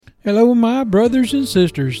Hello, my brothers and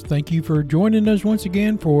sisters. Thank you for joining us once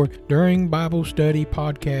again for During Bible Study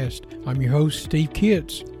Podcast. I'm your host, Steve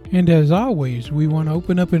Kitts. And as always, we want to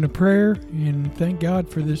open up in a prayer and thank God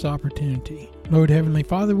for this opportunity. Lord Heavenly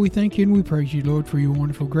Father, we thank you and we praise you, Lord, for your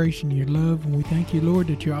wonderful grace and your love. And we thank you, Lord,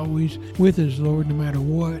 that you're always with us, Lord, no matter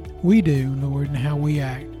what we do, Lord, and how we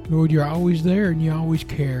act. Lord, you're always there and you always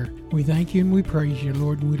care. We thank you and we praise you,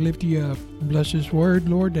 Lord, and we lift you up. Bless this word,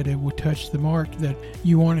 Lord, that it will touch the mark that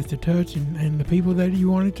you want it to touch and the people that you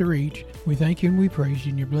want it to reach. We thank you and we praise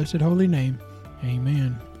you in your blessed holy name.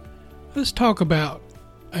 Amen. Let's talk about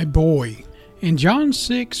a boy. In John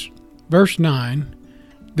 6, verse 9,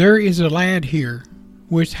 there is a lad here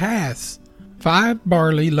which hath 5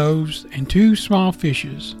 barley loaves and 2 small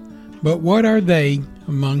fishes. But what are they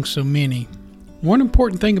among so many? One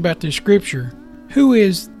important thing about this scripture, who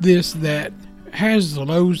is this that has the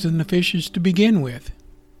loaves and the fishes to begin with?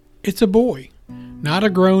 It's a boy, not a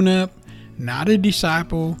grown-up, not a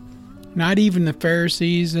disciple, not even the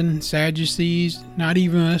Pharisees and Sadducees, not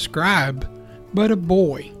even a scribe, but a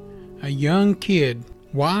boy, a young kid.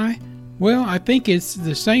 Why? Well, I think it's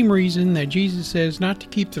the same reason that Jesus says not to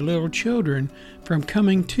keep the little children from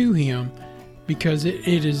coming to him, because it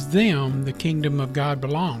is them the kingdom of God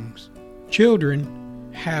belongs. Children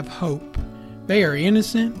have hope. They are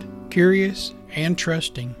innocent, curious, and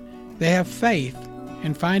trusting. They have faith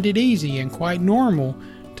and find it easy and quite normal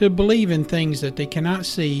to believe in things that they cannot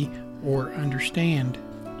see or understand.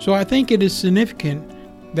 So I think it is significant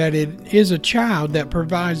that it is a child that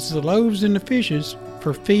provides the loaves and the fishes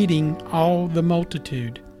for feeding all the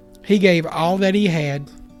multitude. He gave all that he had.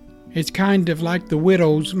 It's kind of like the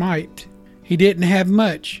widow's mite. He didn't have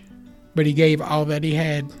much, but he gave all that he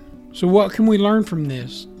had. So what can we learn from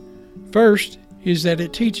this? First is that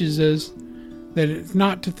it teaches us that it's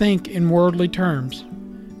not to think in worldly terms.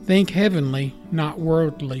 Think heavenly, not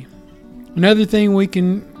worldly. Another thing we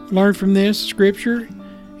can learn from this scripture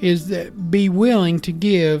is that be willing to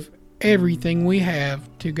give everything we have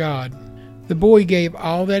to God. The boy gave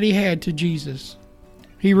all that he had to Jesus.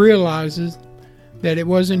 He realizes that it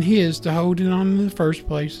wasn't his to hold it on in the first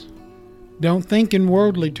place. Don't think in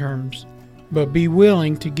worldly terms, but be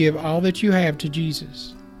willing to give all that you have to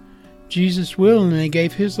Jesus. Jesus willingly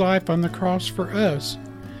gave his life on the cross for us.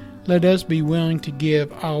 Let us be willing to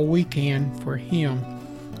give all we can for him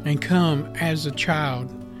and come as a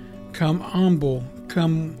child. Come humble.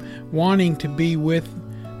 Come wanting to be with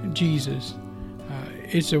Jesus.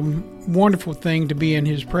 It's a wonderful thing to be in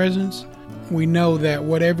his presence. We know that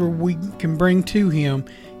whatever we can bring to him,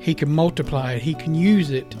 he can multiply it, he can use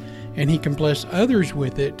it, and he can bless others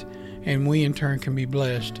with it, and we in turn can be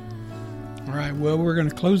blessed. All right, well, we're going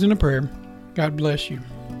to close in a prayer. God bless you.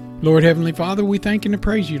 Lord Heavenly Father, we thank and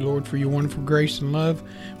praise you, Lord, for your wonderful grace and love.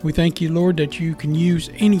 We thank you, Lord, that you can use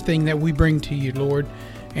anything that we bring to you, Lord,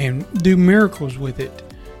 and do miracles with it.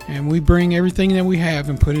 And we bring everything that we have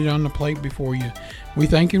and put it on the plate before you. We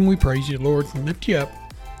thank and we praise you, Lord, and lift you up.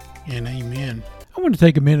 And amen. I want to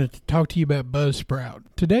take a minute to talk to you about Buzzsprout.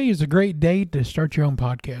 Today is a great day to start your own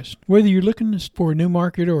podcast. Whether you're looking for a new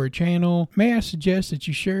market or a channel, may I suggest that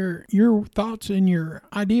you share your thoughts and your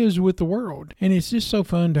ideas with the world. And it's just so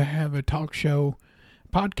fun to have a talk show.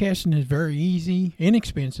 Podcasting is very easy,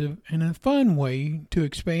 inexpensive, and a fun way to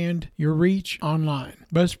expand your reach online.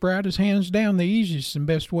 Buzzsprout is hands down the easiest and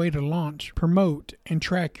best way to launch, promote, and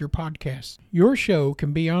track your podcast. Your show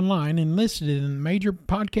can be online and listed in major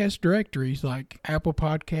podcast directories like Apple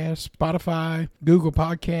Podcasts, Spotify, Google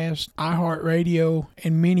Podcasts, iHeartRadio,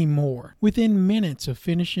 and many more within minutes of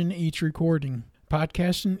finishing each recording.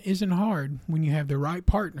 Podcasting isn't hard when you have the right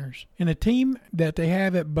partners. And a team that they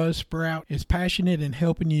have at Buzzsprout is passionate in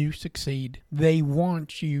helping you succeed. They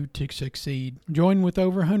want you to succeed. Join with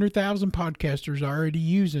over 100,000 podcasters already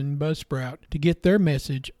using Buzzsprout to get their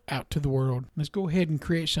message out to the world. Let's go ahead and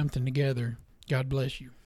create something together. God bless you.